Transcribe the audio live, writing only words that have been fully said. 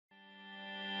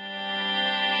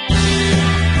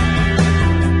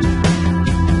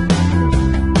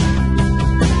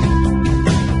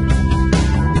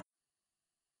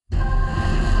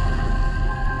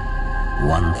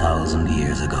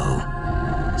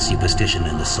superstition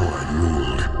and the sword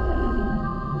ruled.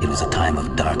 It was a time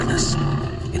of darkness.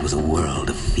 It was a world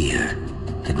of fear.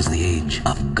 It was the age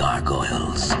of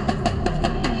gargoyles.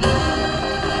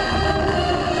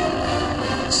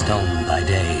 Stone by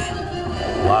day,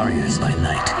 warriors by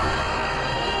night.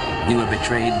 We were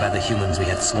betrayed by the humans we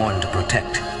had sworn to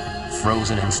protect,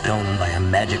 frozen in stone by a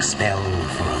magic spell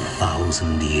for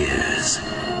 1,000 years.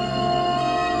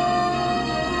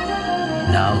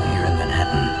 Now here in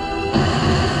Manhattan,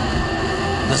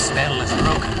 the spell is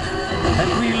broken, and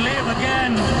we live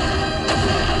again!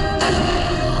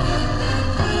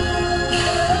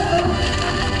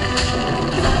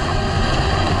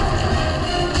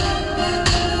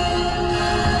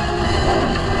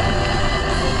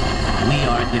 We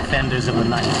are defenders of the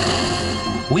night.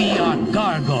 We are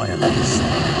gargoyles.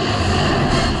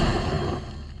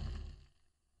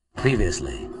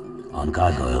 Previously, on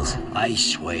Gargoyles. I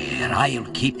swear I'll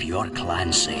keep your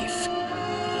clan safe.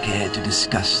 Care to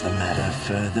discuss the matter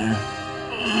further?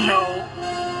 No.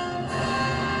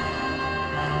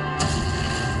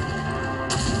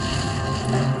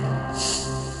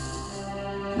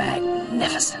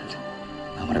 Magnificent.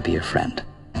 I want to be your friend.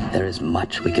 There is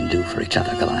much we can do for each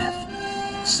other, Goliath.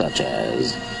 Such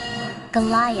as...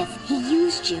 Goliath, he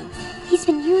used you. He's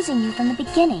been using you from the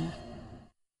beginning.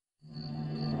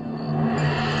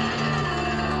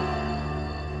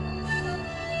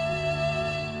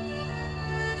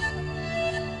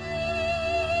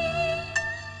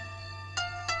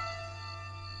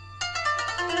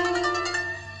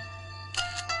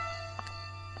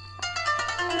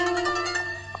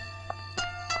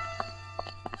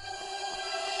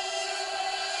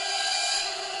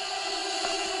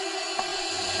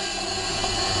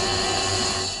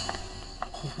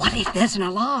 What if there's an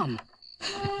alarm?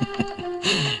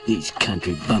 These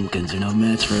country bumpkins are no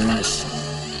match for us.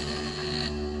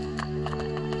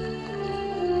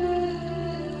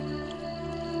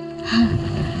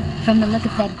 From the look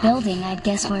of that building, I'd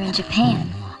guess we're in Japan.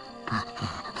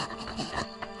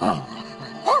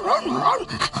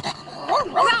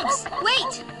 Grumps,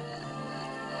 wait!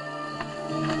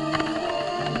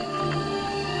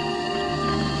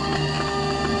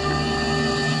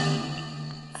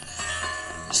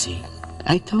 See?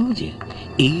 I told you.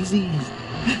 Easy as...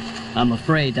 I'm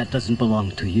afraid that doesn't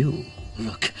belong to you.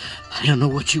 Look, I don't know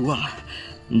what you are.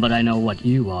 But I know what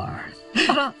you are.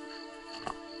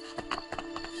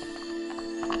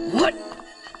 What?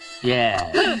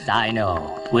 Yes, I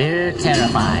know. We're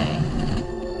terrifying.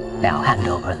 Now hand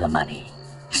over the money.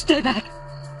 Stay back!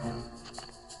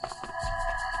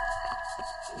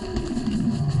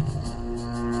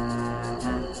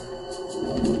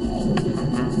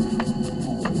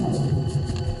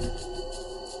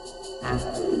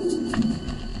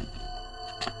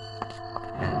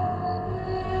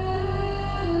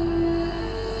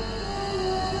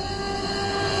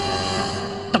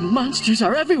 The monsters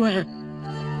are everywhere!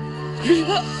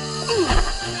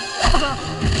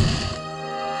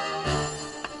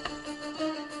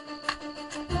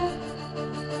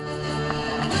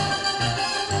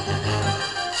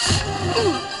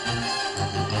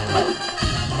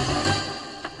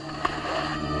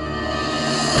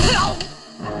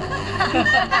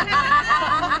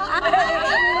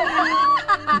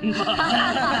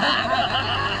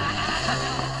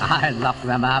 I lock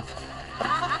them up.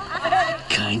 What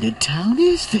kind of town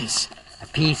is this? A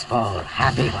peaceful,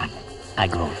 happy one. I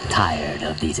grow tired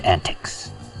of these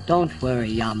antics. Don't worry,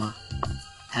 Yama.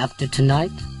 After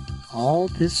tonight, all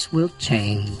this will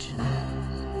change.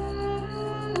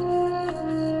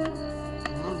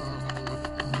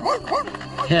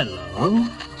 Hello?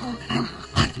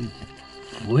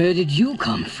 Where did you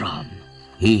come from?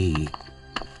 He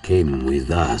came with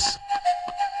us.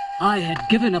 I had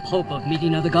given up hope of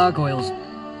meeting other gargoyles.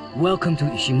 Welcome to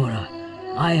Ishimura.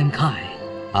 I am Kai.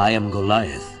 I am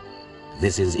Goliath.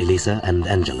 This is Elisa and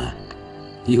Angela.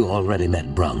 You already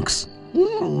met Bronx. Do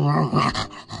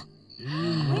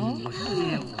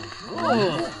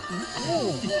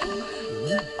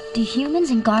humans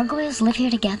and gargoyles live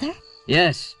here together?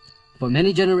 Yes, for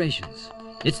many generations.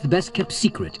 It's the best-kept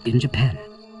secret in Japan.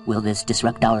 Will this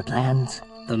disrupt our plans?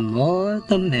 The more,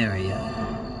 the merrier.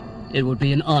 It would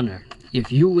be an honor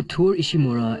if you would tour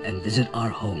Ishimura and visit our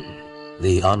home.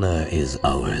 The honor is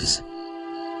ours.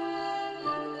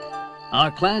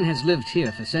 Our clan has lived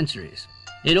here for centuries.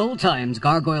 In old times,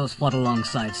 gargoyles fought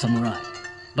alongside samurai.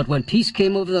 But when peace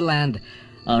came over the land,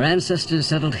 our ancestors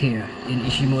settled here in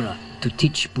Ishimura to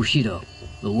teach Bushido,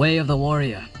 the way of the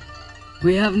warrior.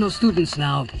 We have no students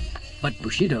now, but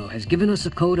Bushido has given us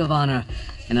a code of honor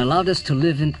and allowed us to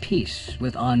live in peace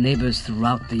with our neighbors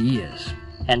throughout the years.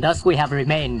 And thus we have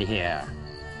remained here.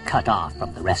 cut off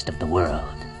from the rest of the world.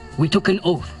 We took an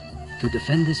oath to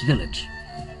defend this village.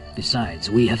 Besides,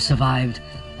 we have survived,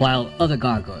 while other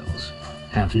gargoyles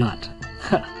have not.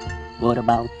 What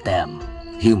about them?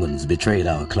 Humans betrayed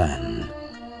our clan.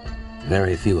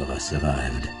 Very few of us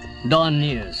survived. Dawn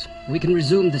nears. We can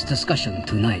resume this discussion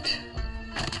tonight.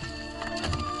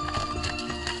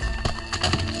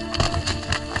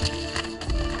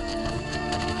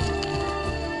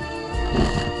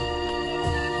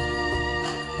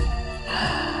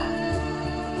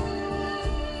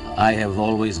 I have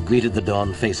always greeted the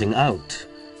dawn facing out,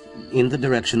 in the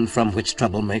direction from which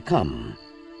trouble may come.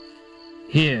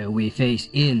 Here we face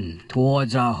in,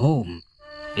 towards our home.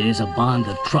 It is a bond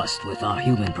of trust with our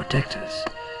human protectors.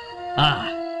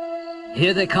 Ah,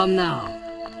 here they come now.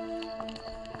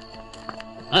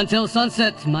 Until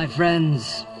sunset, my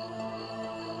friends.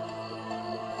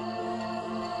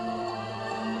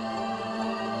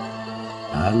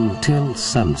 Until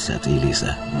sunset,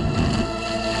 Elisa.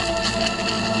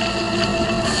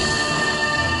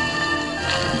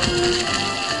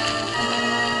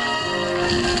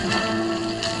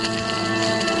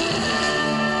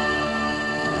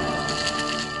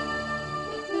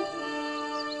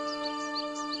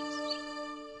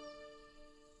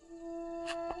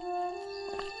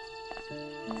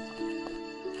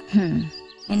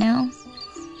 You know,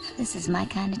 this is my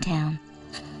kind of town.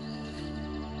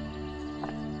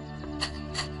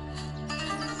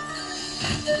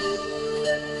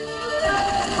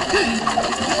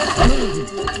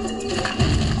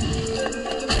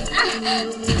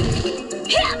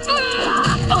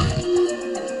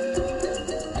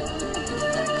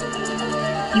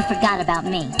 You forgot about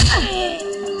me.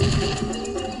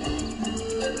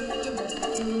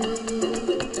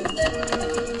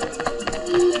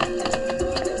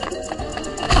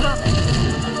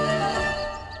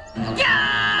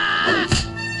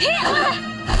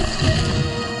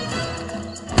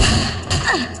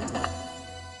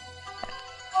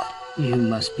 You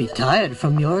must be tired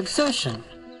from your exertion.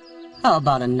 How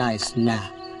about a nice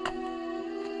nap?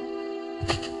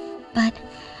 But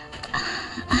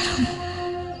I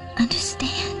don't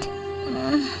understand.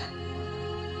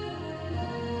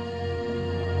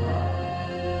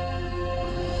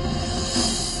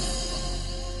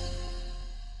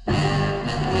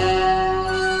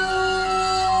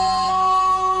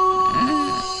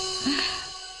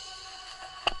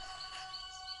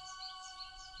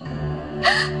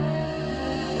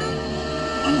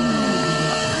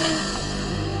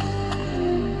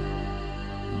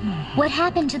 What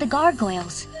happened to the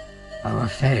gargoyles? Our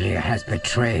failure has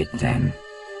betrayed them.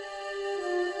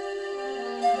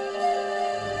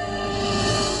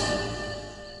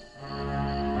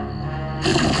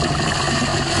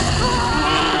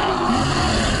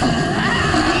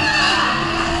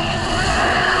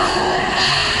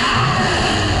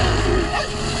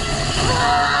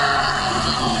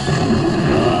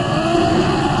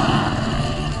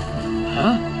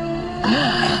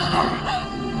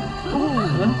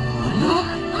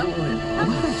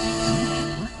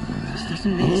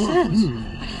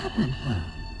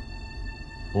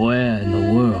 Where in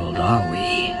the world are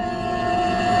we?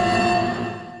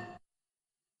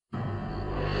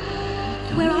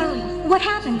 Where are we? What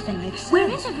happened, Fenrix? Where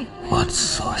is everyone? What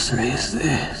sorcery is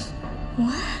this?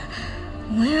 What?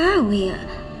 Where are we?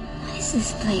 What is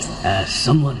this place? Has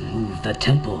someone moved the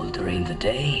temple during the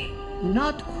day?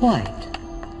 Not quite.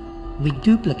 We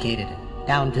duplicated it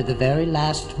down to the very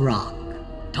last rock.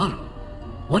 Taro,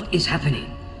 what is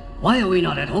happening? Why are we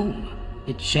not at home?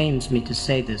 It shames me to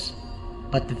say this,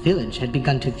 but the village had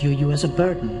begun to view you as a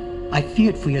burden. I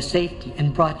feared for your safety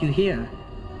and brought you here.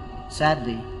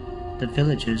 Sadly, the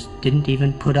villagers didn't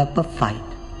even put up a fight.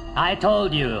 I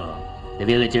told you. The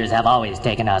villagers have always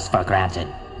taken us for granted.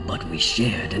 But we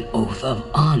shared an oath of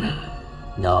honor.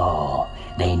 No,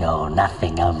 they know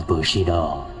nothing of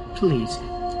Bushido. Please,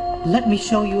 let me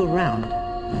show you around.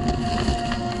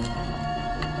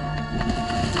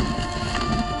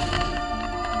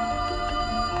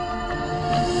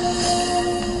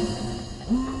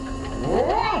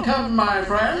 Welcome, my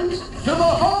friends, to the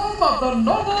home of the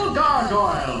noble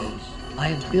Gargoyles. I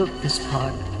have built this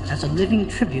park as a living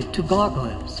tribute to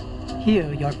gargoyles.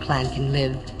 Here your clan can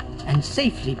live and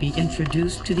safely be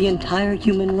introduced to the entire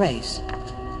human race,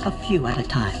 a few at a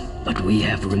time. But we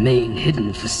have remained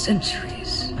hidden for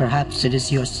centuries. Perhaps it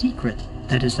is your secret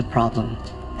that is the problem,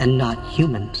 and not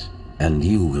humans. And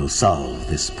you will solve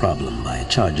this problem by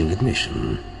charging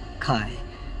admission. Kai,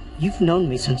 you've known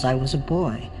me since I was a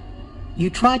boy. You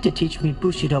tried to teach me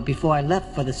Bushido before I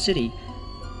left for the city.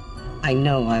 I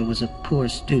know I was a poor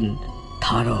student.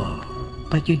 Taro.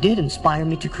 But you did inspire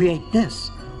me to create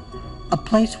this. A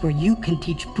place where you can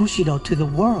teach Bushido to the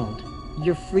world.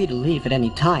 You're free to leave at any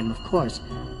time, of course.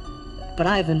 But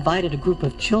I have invited a group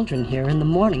of children here in the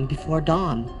morning before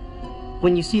dawn.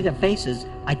 When you see their faces,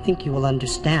 I think you will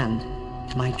understand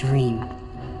my dream.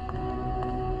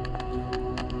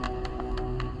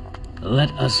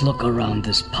 Let us look around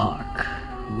this park.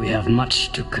 We have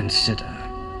much to consider.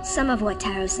 Some of what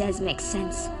Taro says makes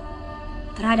sense,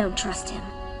 but I don't trust him.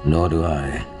 Nor do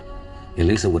I.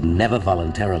 Elisa would never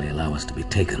voluntarily allow us to be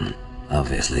taken.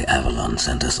 Obviously, Avalon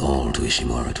sent us all to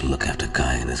Ishimura to look after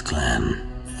Kai and his clan.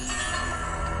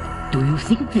 Do you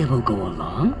think they will go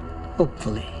along?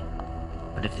 Hopefully.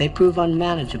 But if they prove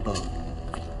unmanageable,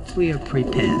 we are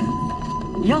prepared.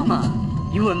 Yama,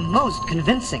 you were most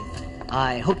convincing.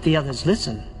 I hope the others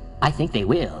listen. I think they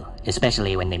will,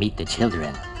 especially when they meet the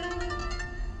children.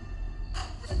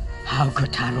 How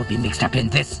could Taro be mixed up in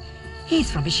this? He's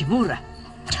from Ishimura.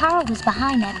 Taro was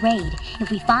behind that raid. If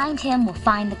we find him, we'll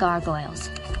find the Gargoyles.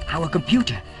 Our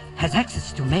computer has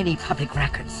access to many public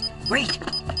records. Wait!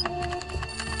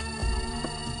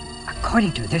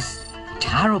 According to this,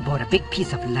 Taro bought a big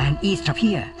piece of land east of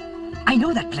here. I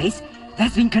know that place.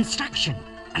 There's been construction.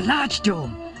 A large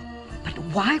dome. But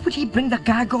why would he bring the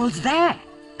gargoyles there?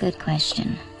 Good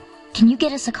question. Can you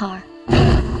get us a car?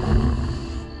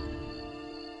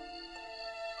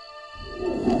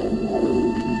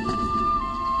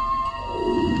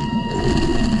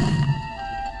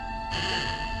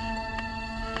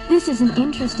 This is an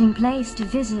interesting place to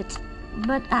visit,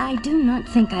 but I do not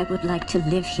think I would like to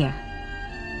live here.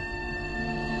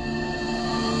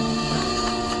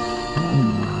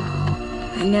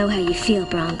 I know how you feel,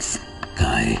 Bronx.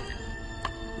 Kai,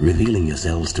 revealing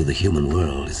yourselves to the human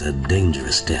world is a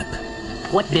dangerous step.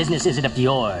 What business is it of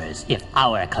yours if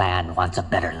our clan wants a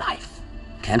better life?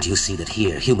 Can't you see that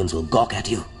here humans will gawk at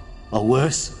you? Or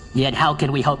worse? Yet how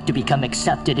can we hope to become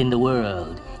accepted in the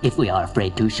world if we are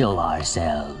afraid to show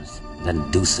ourselves?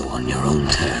 Then do so on your own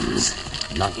terms,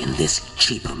 not in this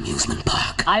cheap amusement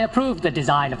park. I approve the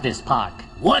design of this park.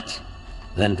 What?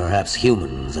 Then perhaps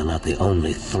humans are not the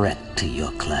only threat to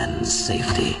your clan's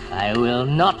safety. I will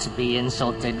not be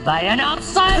insulted by an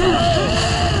outsider!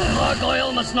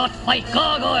 Gargoyle must not fight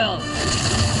gargoyle!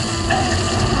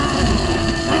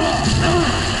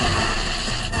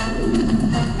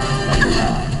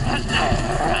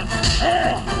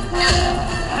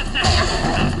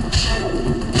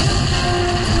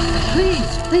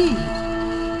 Please!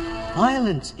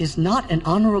 Violence is not an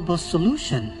honorable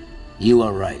solution. You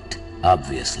are right.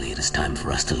 Obviously, it is time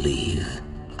for us to leave.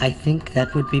 I think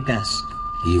that would be best.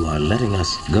 You are letting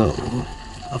us go?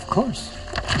 Of course.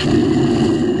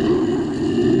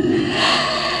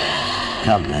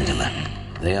 Come, Angela.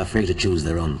 They are free to choose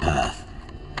their own path.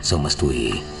 So must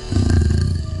we.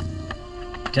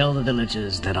 Tell the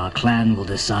villagers that our clan will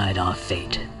decide our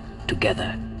fate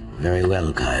together. Very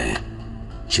well, Kai.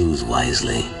 Choose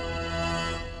wisely.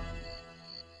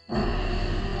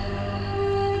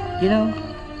 You know,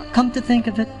 come to think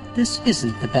of it, this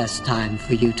isn't the best time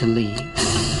for you to leave.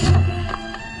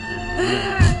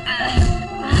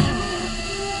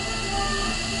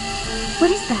 What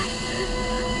is that?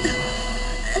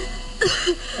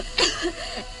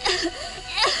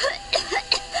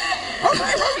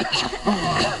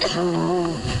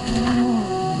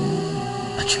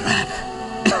 A trap.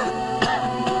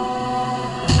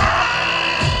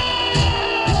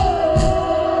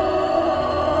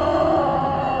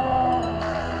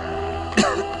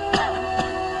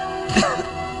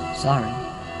 Sorry,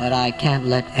 but I can't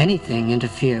let anything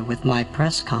interfere with my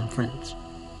press conference.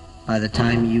 By the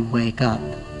time you wake up,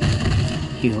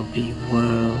 you'll be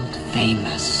world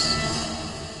famous.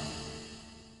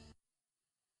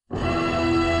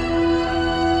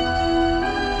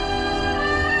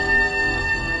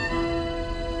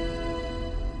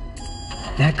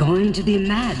 They're going to be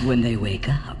mad when they wake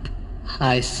up.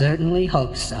 I certainly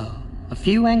hope so. A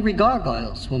few angry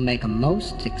gargoyles will make a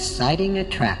most exciting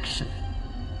attraction.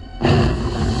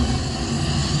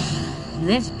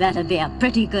 This better be a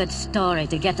pretty good story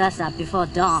to get us up before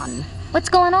dawn. What's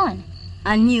going on?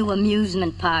 A new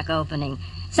amusement park opening.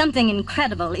 Something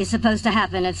incredible is supposed to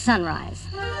happen at sunrise.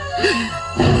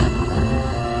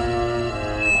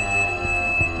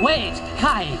 Wait,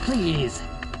 Kai, please.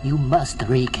 You must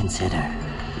reconsider.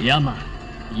 Yama,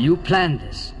 you planned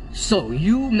this, so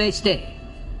you may stay.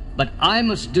 But I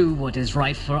must do what is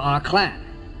right for our clan.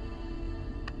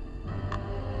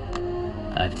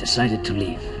 I've decided to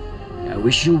leave. I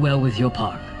wish you well with your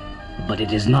park, but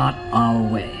it is not our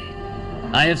way.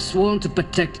 I have sworn to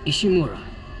protect Ishimura.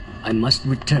 I must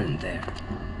return there.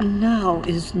 Now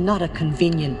is not a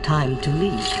convenient time to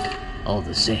leave. All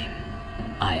the same,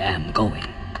 I am going.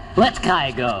 Let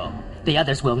Kai go. The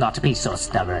others will not be so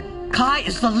stubborn. Kai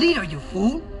is the leader, you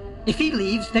fool! If he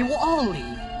leaves, they will all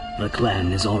leave. The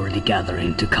clan is already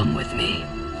gathering to come with me.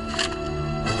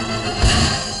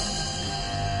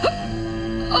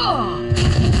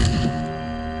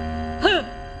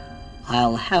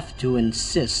 I'll have to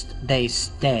insist they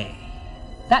stay.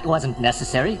 That wasn't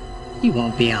necessary. He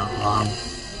won't be out long.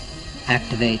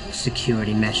 Activate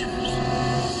security measures.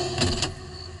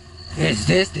 Is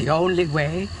this the only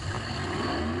way?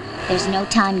 There's no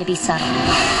time to be subtle.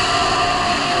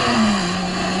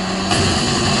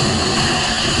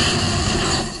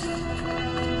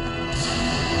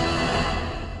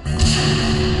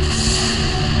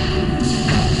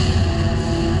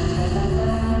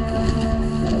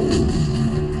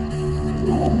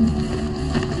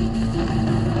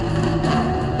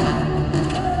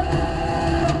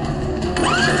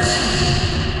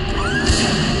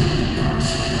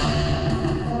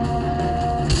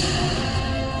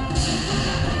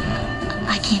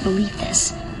 Believe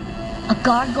this. A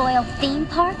gargoyle theme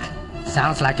park?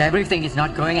 Sounds like everything is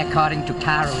not going according to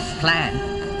Taro's plan.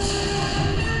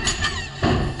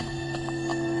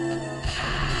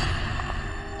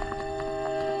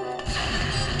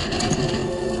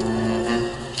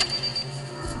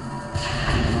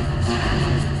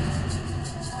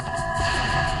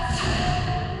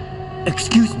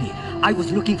 Excuse me, I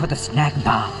was looking for the snack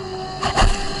bar.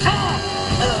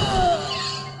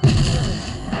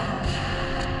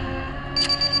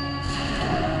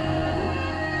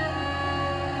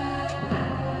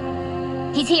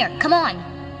 He's here. Come on.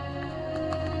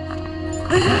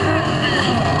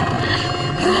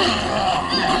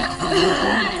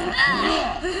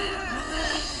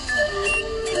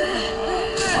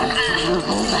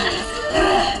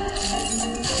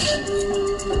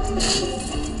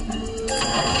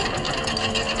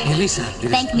 Elisa.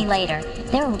 Thank me later.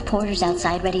 There are reporters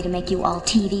outside ready to make you all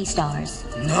TV stars.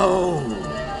 No.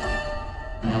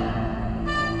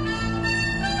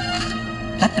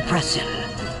 Let the press in.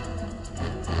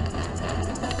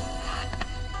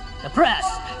 The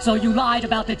press! So you lied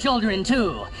about the children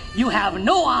too. You have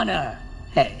no honor.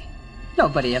 Hey,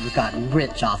 nobody ever got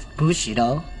rich off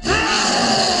Bushido.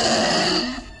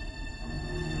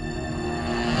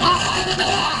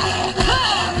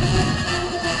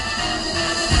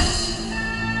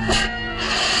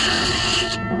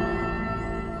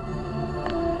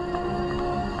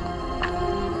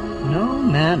 No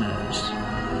manners.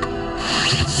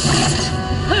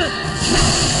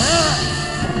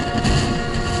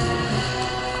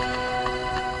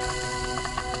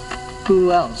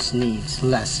 Who else needs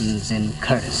lessons in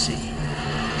courtesy?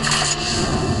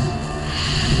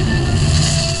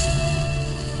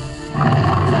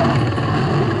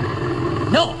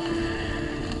 No!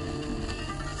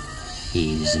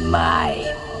 He's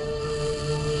mine.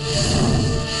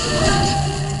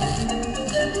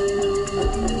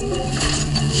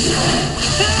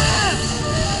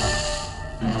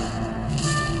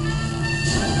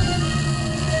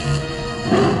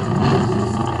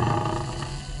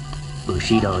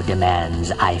 Bushido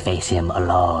demands I face him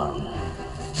alone.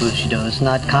 Bushido is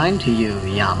not kind to you,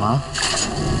 Yama.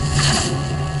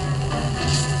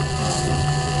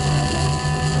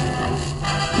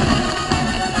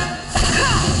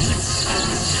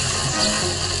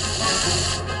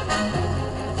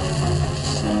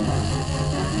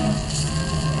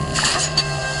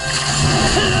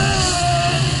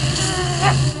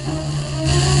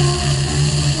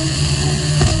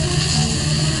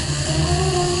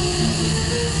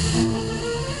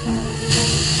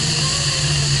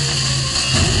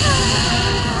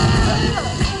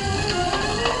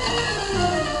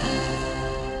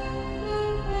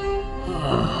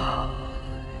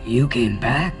 You came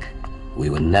back? We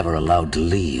were never allowed to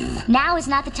leave. Now is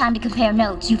not the time to compare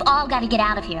notes. You've all got to get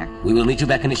out of here. We will meet you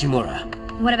back in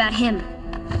Ishimura. What about him?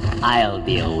 I'll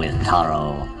deal with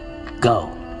Taro. Go.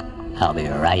 I'll be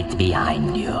right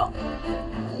behind you.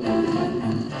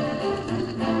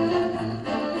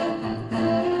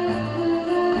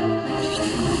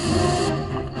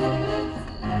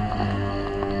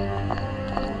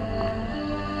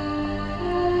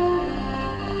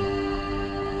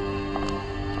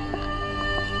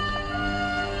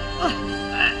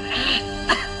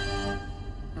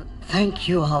 Thank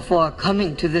you all for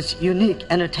coming to this unique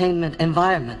entertainment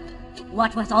environment.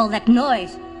 What was all that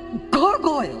noise?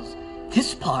 Gargoyles!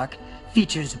 This park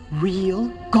features real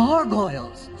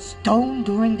gargoyles. Stoned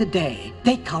during the day,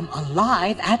 they come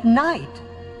alive at night.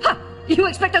 Ha! You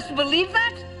expect us to believe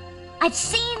that? I've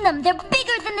seen them. They're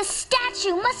bigger than the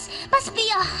statue. Must be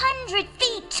 100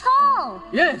 feet tall.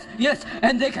 Yes,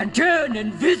 and they can turn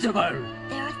invisible.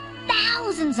 There are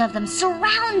thousands of them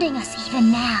surrounding us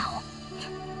even now.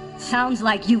 Sounds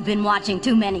like you've been watching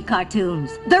too many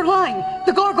cartoons. They're lying!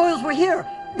 The gargoyles were here!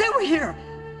 They were here!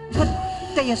 But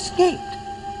they escaped.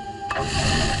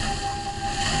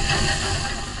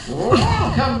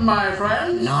 Welcome, my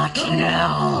friends. Not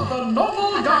now. The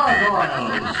noble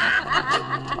gargoyles.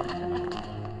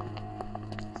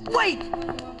 Wait!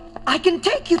 I can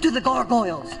take you to the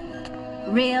gargoyles!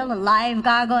 Real, alive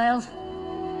gargoyles?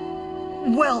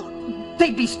 Well,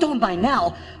 they'd be stoned by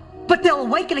now, but they'll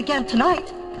awaken again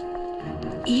tonight.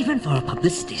 Even for a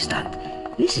publicity stunt,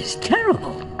 this is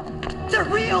terrible. They're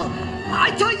real!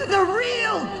 I tell you, they're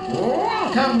real!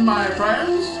 Welcome, my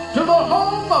friends, to the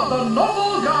home of the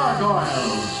noble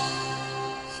gargoyles.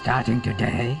 Starting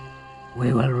today,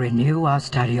 we will renew our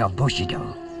study of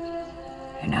Bushido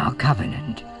and our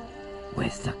covenant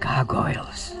with the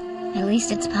Gargoyles. At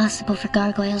least it's possible for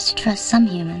gargoyles to trust some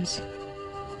humans.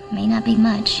 May not be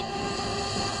much,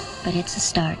 but it's a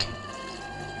start.